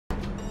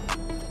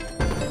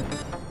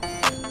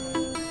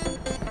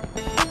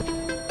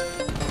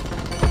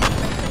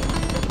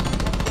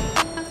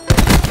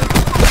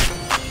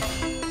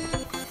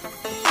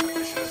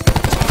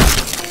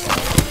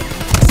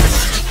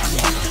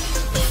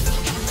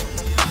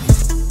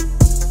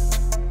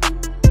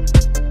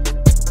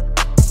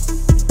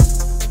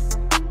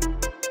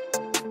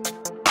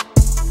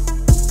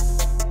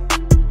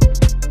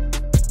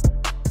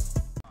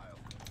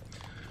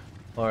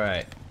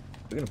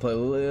play a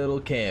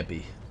little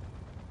campy.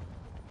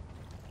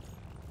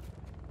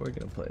 We're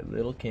gonna play a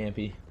little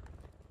campy.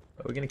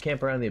 But we're gonna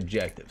camp around the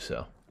objective, so.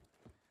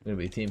 I'm gonna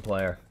be a team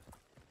player.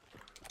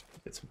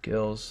 Get some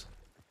kills.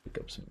 Pick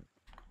up some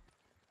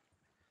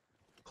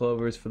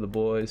clovers for the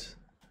boys.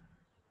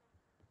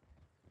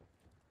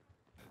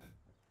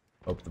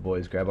 Hope the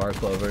boys grab our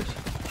clovers.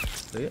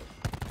 See it?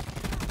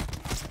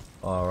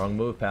 Oh, wrong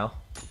move, pal.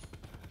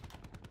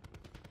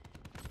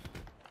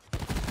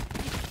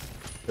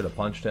 Should have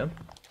punched him.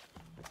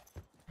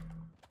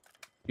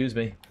 Excuse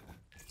me.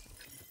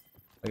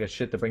 I got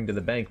shit to bring to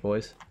the bank,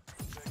 boys.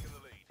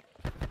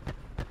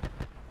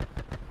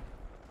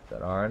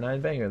 That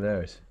R9 banger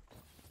theirs.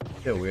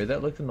 Feel weird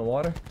that looked in the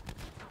water.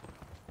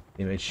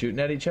 Teammates shooting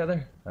at each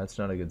other? That's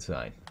not a good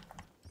sign.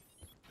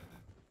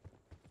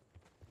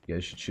 You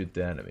guys should shoot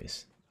the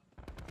enemies.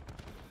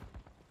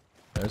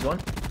 There's one.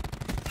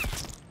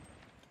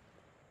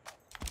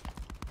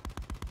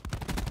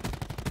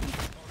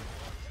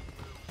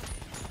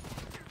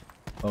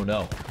 Oh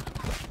no.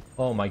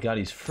 Oh my god,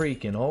 he's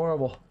freaking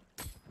horrible.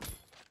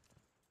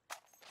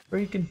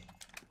 Freaking.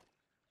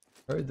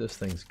 Heard this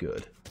thing's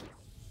good.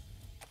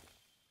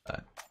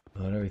 Alright,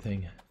 let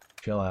everything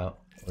chill out.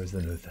 Where's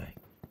the new thing?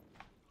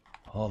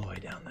 All the way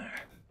down there.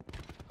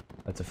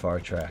 That's a far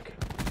track.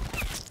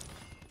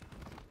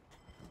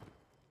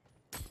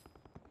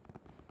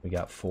 We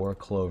got 4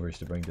 clovers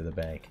to bring to the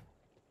bank.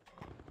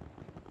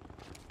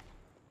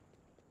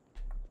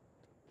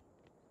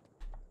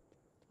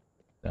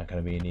 Not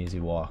gonna be an easy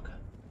walk,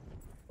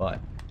 but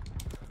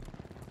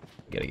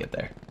we gotta get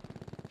there.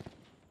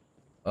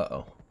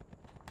 Uh-oh.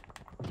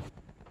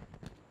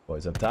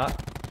 Boys up top.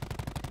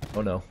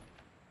 Oh no.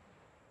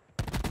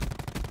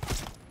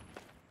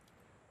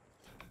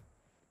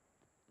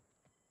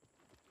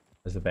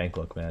 How's the bank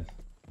look, man?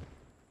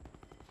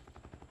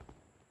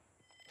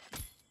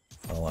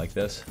 I don't like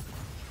this.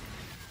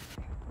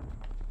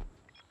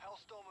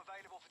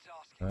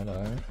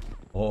 Alright.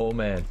 Oh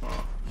man.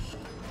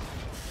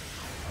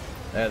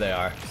 There they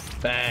are.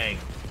 Bang!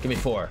 Give me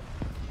 4.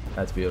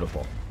 That's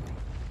beautiful.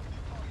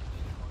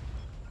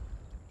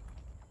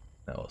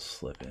 That will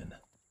slip in.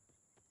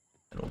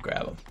 And we'll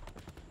grab them.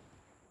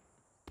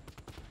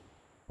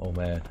 Oh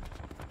man.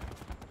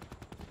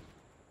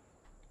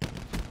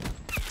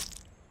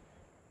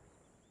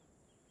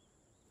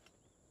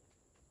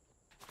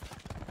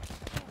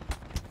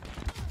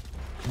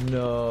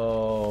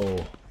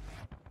 No.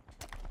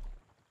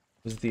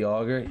 Was it the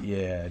auger?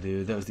 Yeah,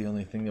 dude. That was the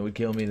only thing that would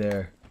kill me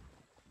there.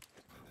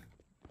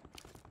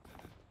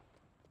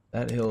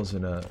 That hill's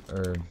in a,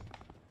 or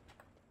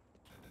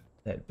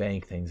that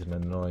bank thing's an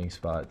annoying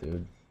spot,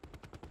 dude.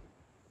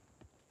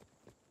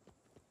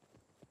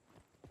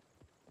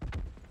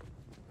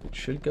 It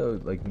should go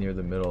like near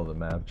the middle of the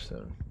map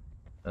soon.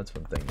 That's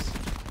when things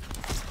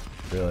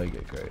really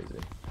get crazy.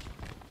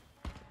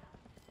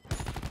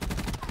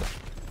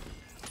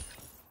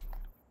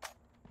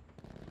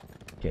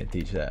 Can't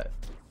teach that.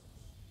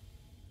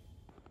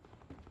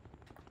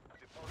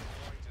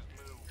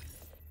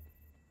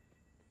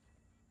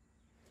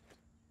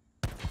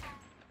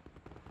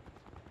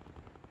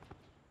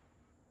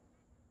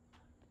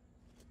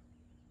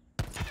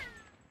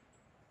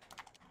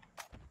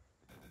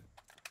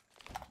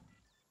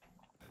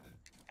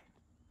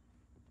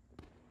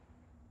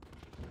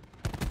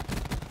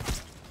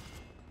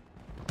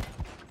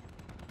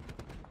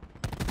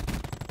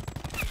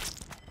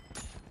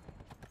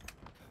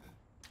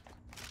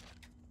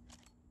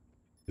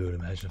 Dude,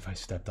 imagine if I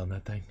stepped on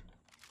that thing.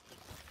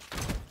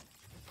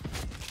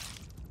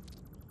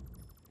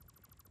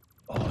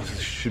 Oh,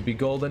 this should be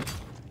golden.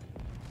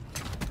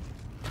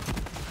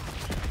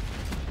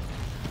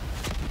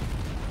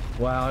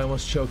 Wow, I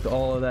almost choked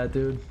all of that,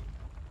 dude.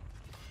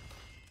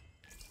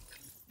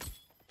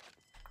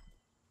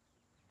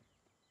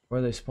 Where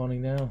are they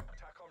spawning now? Attack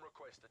on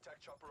request. Attack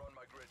chopper on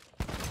my grid.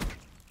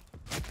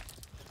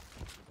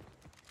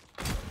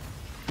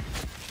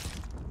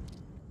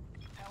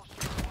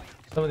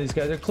 Some of these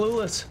guys are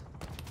clueless.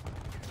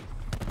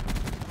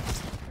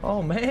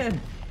 Oh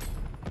man.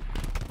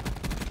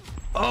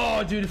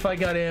 Oh dude, if I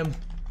got him.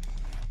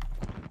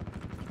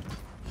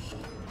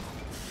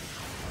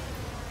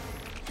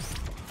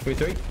 Three.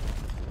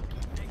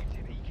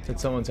 Hit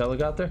someone's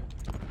helicopter?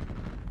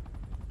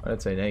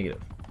 I'd say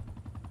negative.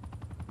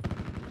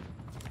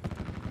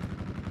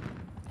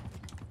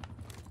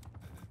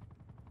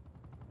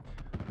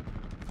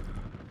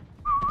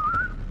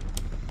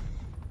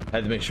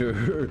 Had to make sure we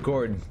were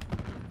recording.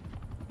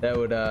 That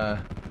would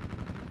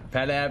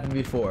had to happen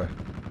before.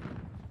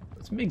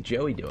 What's Big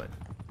Joey doing?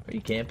 Where are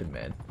you camping,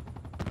 man?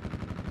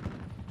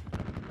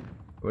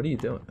 What are you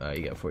doing? Oh,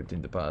 you got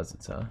 14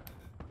 deposits, huh?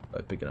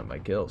 By picking up my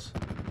kills.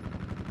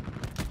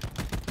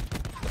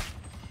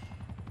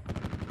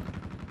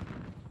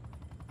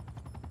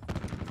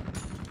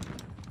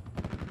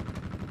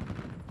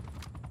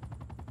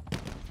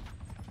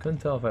 Couldn't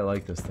tell if I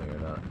like this thing or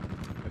not.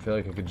 I feel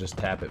like I could just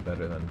tap it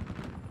better than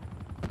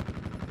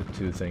the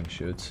 2 thing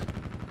shoots.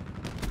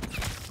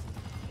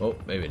 Oh,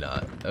 maybe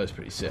not. That was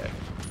pretty sick.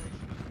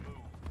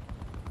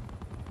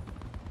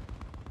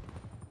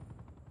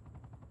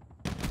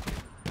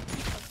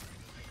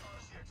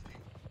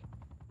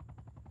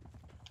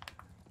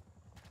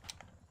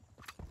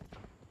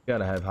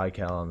 Gotta have high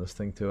cal on this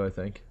thing too, I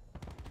think.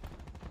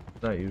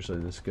 It's not usually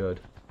this good.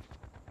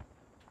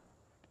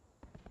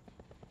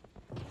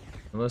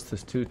 Unless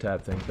this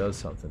 2-tap thing does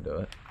something to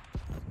it.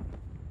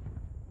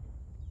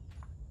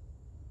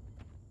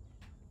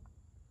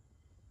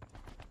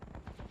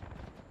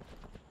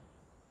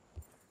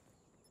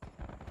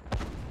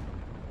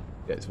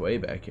 Guy's way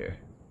back here.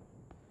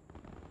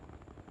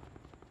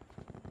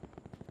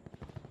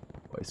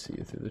 Oh, I see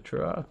you through the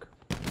truck.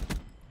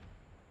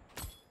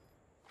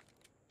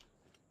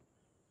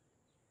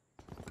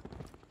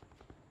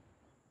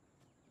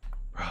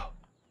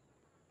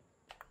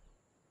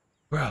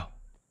 Bro.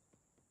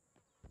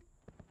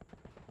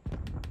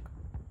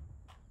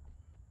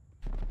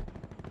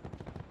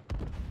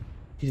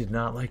 He did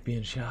not like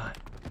being shot.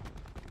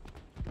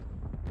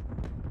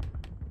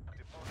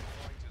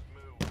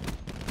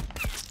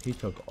 He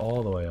took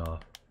all the way off.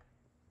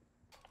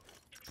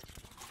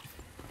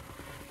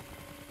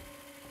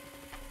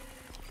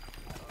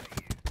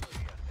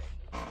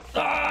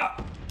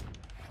 Ah!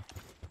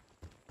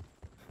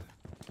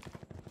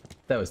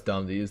 That was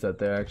dumb to use that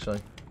there,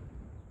 actually.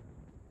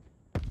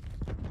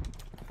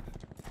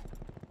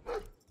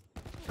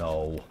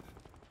 No.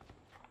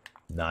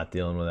 Not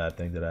dealing with that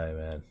thing today,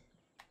 man.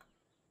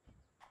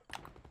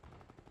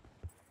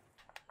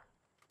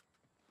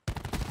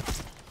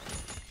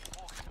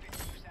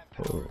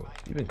 Oh,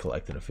 you've been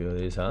collecting a few of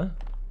these, huh?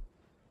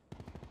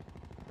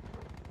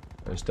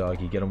 There's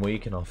Doggy. Get him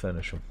weak and I'll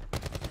finish him.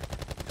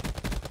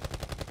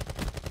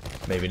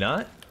 Maybe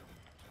not.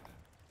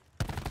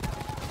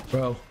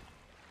 Bro.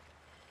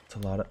 It's a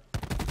lot of...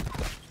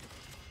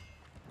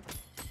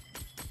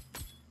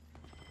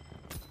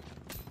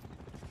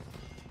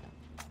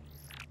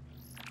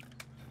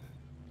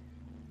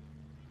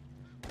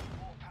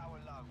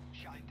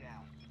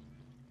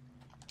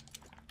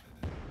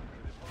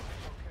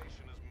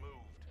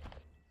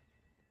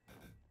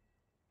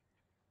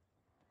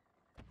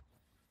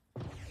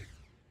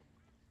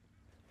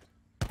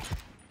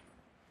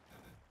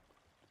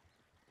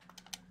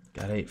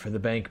 Got 8 for the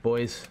bank,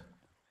 boys.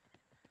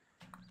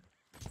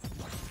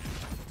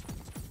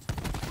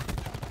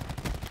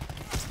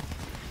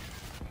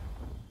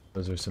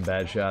 Those are some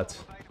bad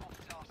shots.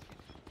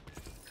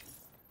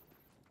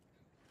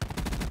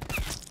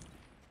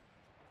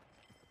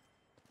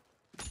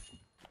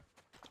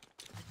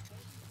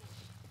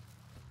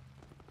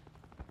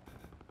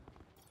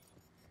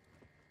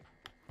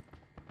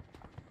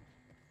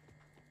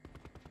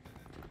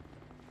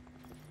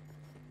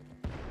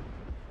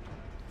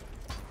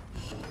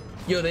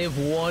 Yo, they have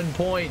 1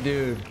 point,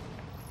 dude.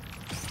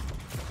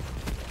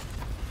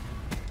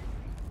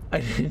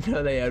 I didn't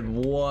know they had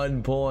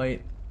 1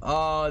 point.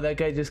 Oh, that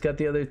guy just got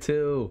the other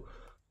 2.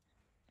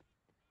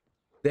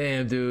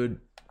 Damn, dude.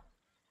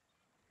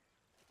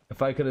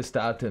 If I could have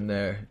stopped him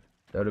there,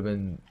 that would have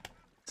been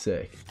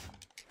sick.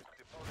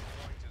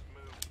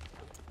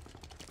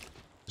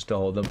 Just to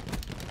hold them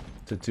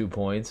to 2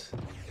 points.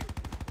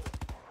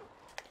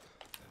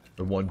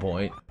 Or 1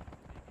 point.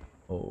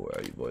 Oh, where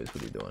are you boys?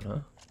 What are you doing, huh?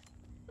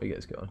 Where you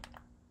guys going?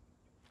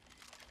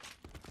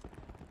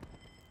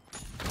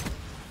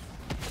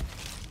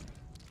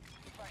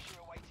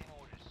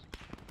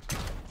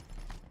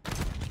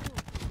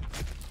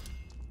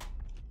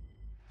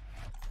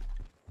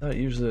 No,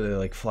 usually they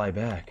like fly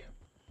back.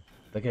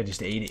 That guy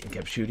just ate it and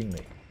kept shooting me.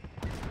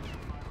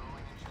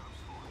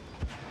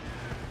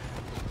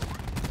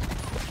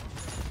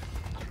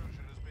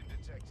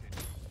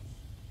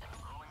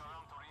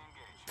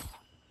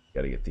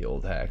 Gotta get the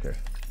old hacker.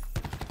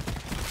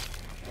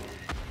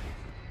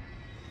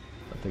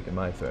 I'm taking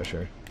my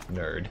thresher.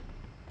 Nerd.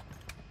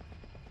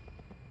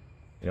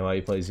 You know why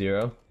you play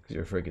Zero? Because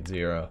you're freaking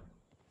Zero.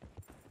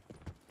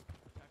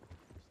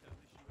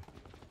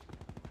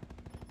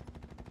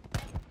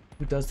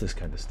 Who does this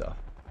kind of stuff?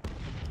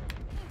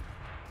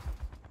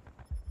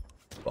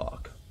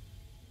 Fuck.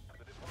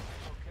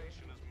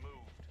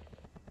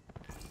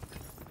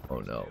 Oh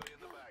no.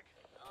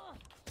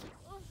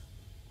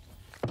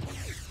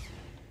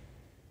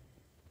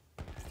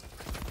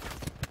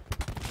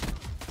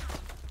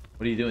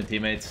 What are you doing,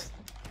 teammates?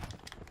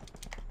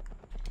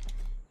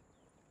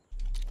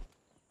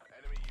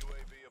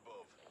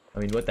 I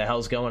mean, what the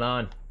hell's going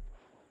on?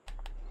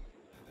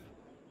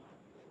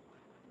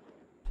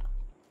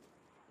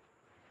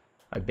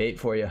 I bait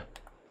for you.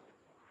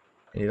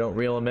 And you don't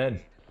reel them in.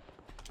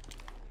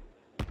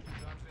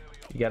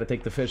 You gotta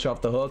take the fish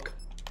off the hook.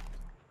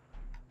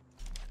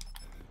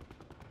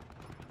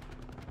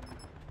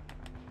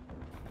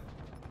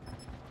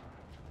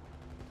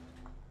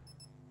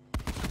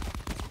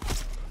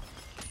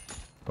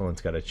 No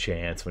one's got a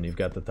chance when you've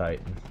got the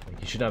Titan.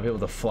 Like, you should not be able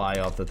to fly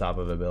off the top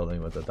of a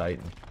building with the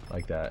Titan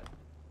like that.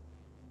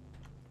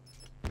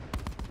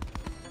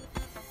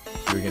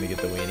 You're gonna get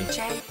the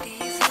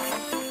weenie.